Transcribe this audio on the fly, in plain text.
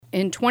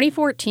In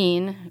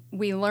 2014,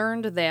 we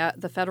learned that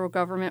the federal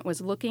government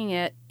was looking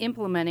at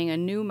implementing a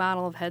new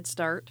model of Head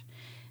Start.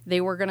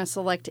 They were going to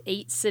select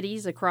 8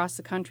 cities across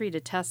the country to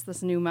test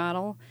this new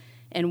model,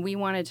 and we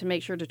wanted to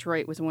make sure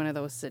Detroit was one of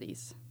those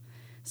cities.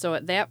 So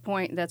at that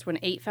point, that's when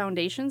 8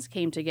 foundations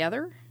came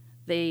together.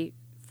 They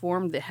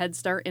formed the Head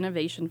Start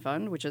Innovation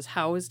Fund, which is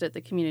housed at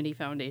the Community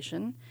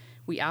Foundation.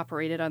 We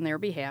operated on their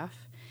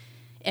behalf.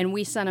 And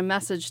we sent a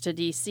message to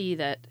D.C.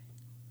 that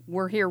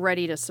we're here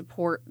ready to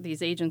support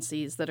these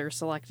agencies that are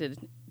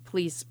selected.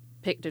 Please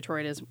pick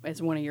Detroit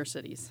as one of your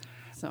cities.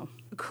 So,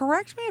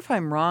 correct me if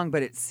I'm wrong,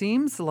 but it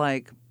seems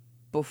like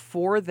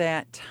before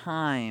that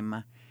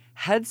time,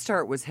 Head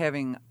Start was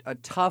having a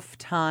tough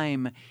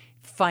time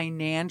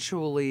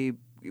financially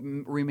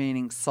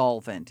remaining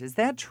solvent. Is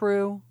that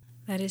true?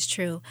 That is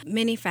true.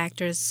 Many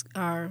factors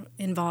are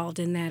involved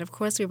in that. Of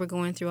course, we were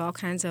going through all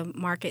kinds of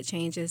market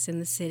changes in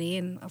the city,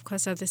 and of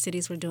course, other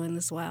cities were doing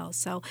this well.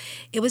 So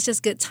it was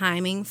just good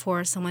timing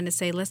for someone to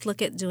say, let's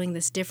look at doing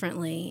this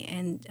differently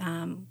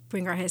and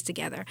bring our heads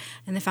together.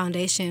 And the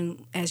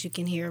foundation, as you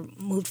can hear,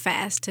 moved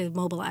fast to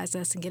mobilize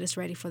us and get us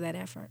ready for that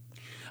effort.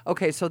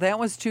 Okay, so that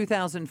was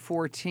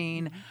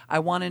 2014. I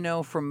want to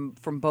know from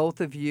both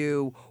of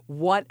you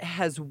what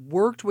has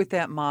worked with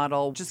that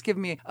model. Just give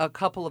me a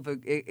couple of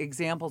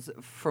examples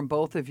from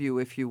both of you,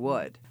 if you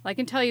would. I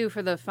can tell you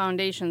for the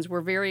foundations,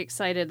 we're very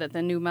excited that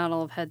the new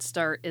model of Head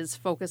Start is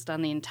focused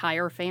on the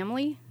entire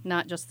family,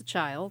 not just the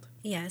child.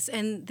 Yes,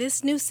 and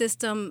this new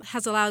system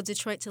has allowed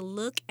Detroit to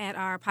look at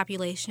our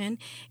population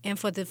and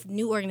for the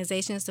new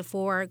organizations, the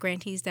 4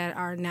 grantees that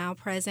are now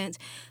present,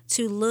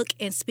 to look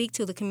and speak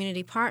to the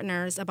community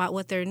partners about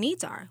what their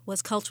needs are,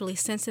 what's culturally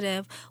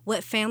sensitive,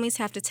 what families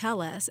have to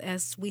tell us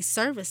as we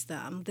service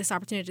them, this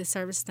opportunity to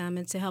service them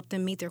and to help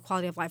them meet their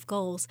quality of life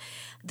goals.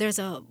 There's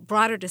a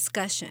broader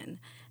discussion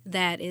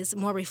that is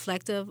more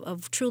reflective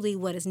of truly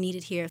what is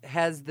needed here.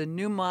 Has the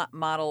new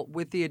model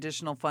with the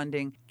additional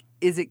funding,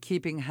 is it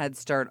keeping Head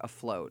Start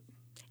afloat?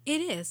 It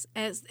is.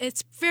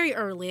 It's very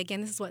early.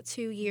 Again, this is,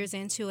 2 years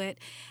into it.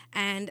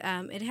 And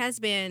it has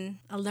been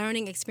a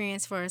learning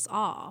experience for us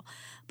all.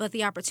 But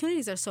the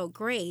opportunities are so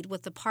great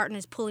with the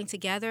partners pulling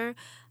together.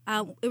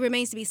 It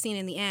remains to be seen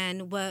in the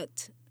end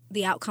what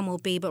the outcome will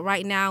be. But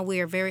right now, we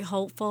are very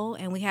hopeful,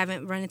 and we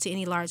haven't run into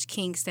any large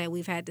kinks that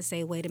we've had to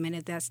say, wait a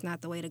minute, that's not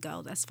the way to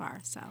go thus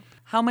far. So,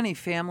 how many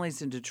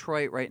families in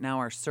Detroit right now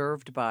are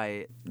served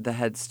by the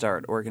Head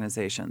Start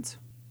organizations?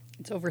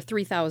 It's over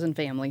 3,000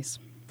 families.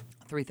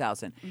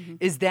 3,000. Mm-hmm.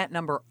 Is that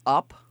number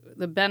up?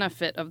 The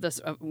benefit of this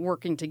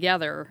working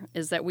together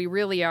is that we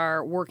really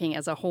are working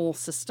as a whole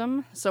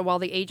system. So while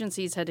the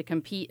agencies had to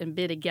compete and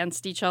bid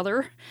against each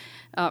other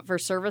for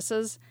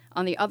services,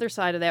 on the other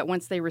side of that,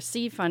 once they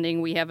receive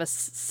funding, we have a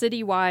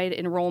citywide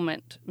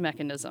enrollment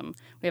mechanism.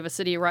 We have a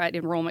citywide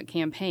enrollment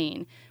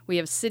campaign. We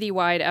have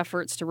citywide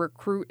efforts to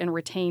recruit and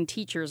retain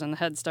teachers in the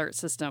Head Start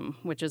system,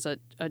 which is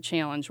a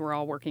challenge we're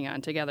all working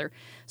on together.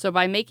 So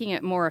by making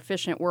it more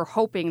efficient, we're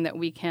hoping that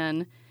we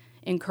can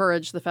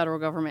encourage the federal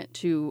government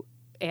to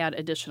add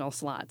additional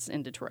slots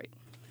in Detroit.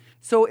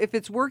 So if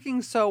it's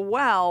working so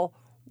well,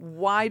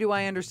 why do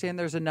I understand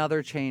there's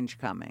another change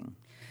coming?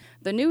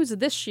 The news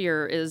this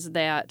year is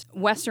that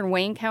Western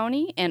Wayne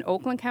County and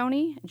Oakland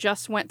County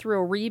just went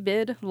through a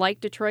rebid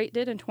like Detroit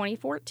did in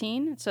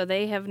 2014. So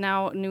they have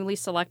now newly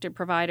selected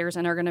providers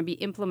and are going to be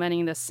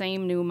implementing the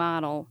same new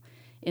model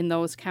in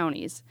those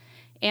counties.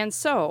 And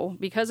so,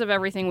 because of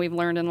everything we've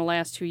learned in the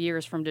last 2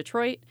 years from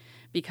Detroit,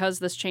 because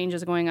this change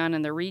is going on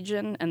in the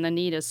region and the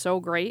need is so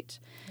great,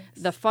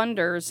 the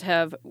funders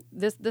have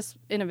this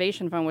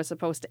innovation fund was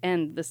supposed to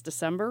end this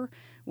December.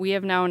 We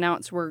have now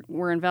announced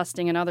we're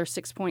investing another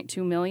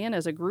 $6.2 million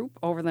as a group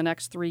over the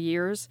next 3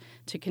 years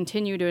to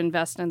continue to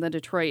invest in the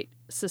Detroit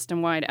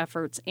system-wide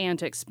efforts and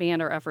to expand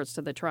our efforts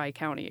to the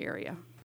Tri-County area.